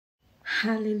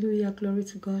Hallelujah, glory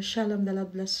to God. Shalom, the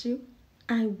Lord bless you.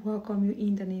 I welcome you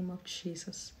in the name of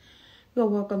Jesus. You are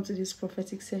welcome to this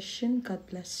prophetic session. God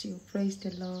bless you. Praise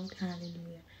the Lord.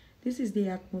 Hallelujah. This is the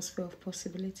atmosphere of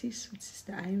possibilities with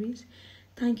Sister Iris.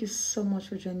 Thank you so much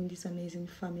for joining this amazing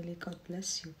family. God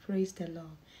bless you. Praise the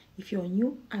Lord. If you're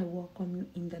new, I welcome you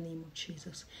in the name of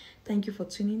Jesus. Thank you for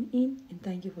tuning in and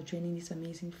thank you for joining this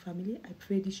amazing family. I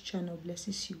pray this channel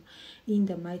blesses you in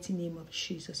the mighty name of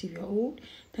Jesus. If you're old,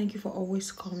 thank you for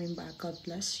always coming back. God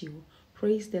bless you.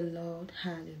 Praise the Lord.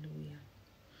 Hallelujah.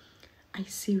 I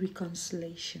see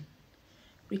reconciliation.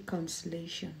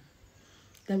 Reconciliation.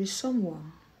 There is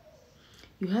someone,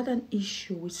 you had an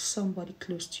issue with somebody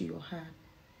close to your heart.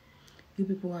 You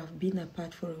people have been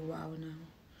apart for a while now.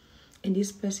 And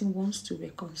this person wants to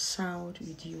reconcile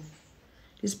with you.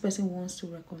 This person wants to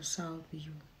reconcile with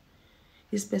you.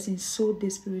 This person is so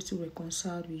desperate to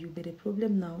reconcile with you. But the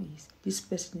problem now is this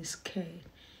person is scared.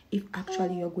 If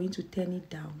actually you're going to turn it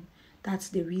down, that's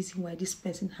the reason why this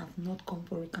person have not come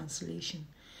for reconciliation.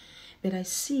 But I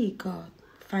see God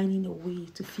finding a way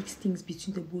to fix things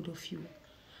between the both of you.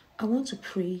 I want to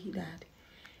pray that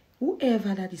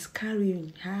whoever that is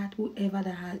carrying heart, whoever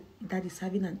that is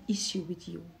having an issue with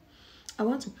you, I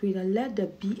want to pray that let there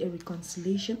be a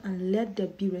reconciliation and let there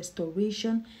be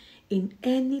restoration in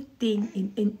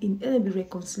anything, let there be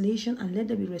reconciliation and let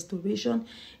there be restoration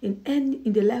in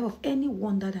the life of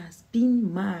anyone that has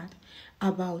been mad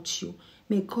about you.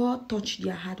 May God touch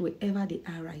their heart wherever they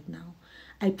are right now.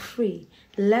 I pray,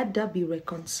 let there be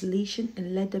reconciliation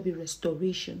and let there be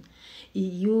restoration.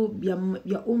 Your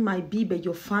own might be, but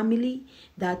your family,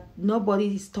 that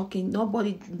nobody is talking,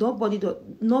 nobody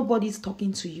is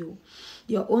talking to you.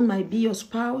 Your own might be your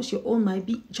spouse, your own might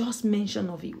be just mention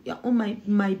of you. Your own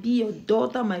might be your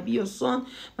daughter, might be your son,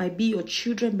 might be your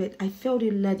children, but I felt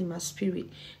it led in my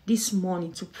spirit this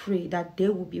morning to pray that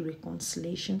there will be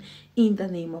reconciliation in the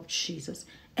name of Jesus.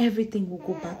 Everything will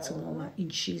go back to normal in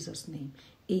Jesus' name.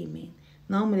 Amen.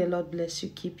 Now may the Lord bless you,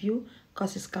 keep you,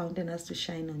 cause his countenance to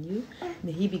shine on you.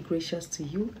 May he be gracious to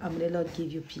you, and may the Lord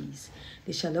give you peace.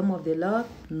 The shalom of the Lord,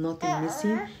 nothing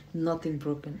missing, nothing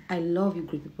broken. I love you,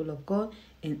 great people of God,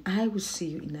 and I will see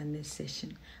you in our next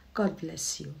session. God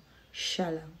bless you.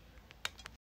 Shalom.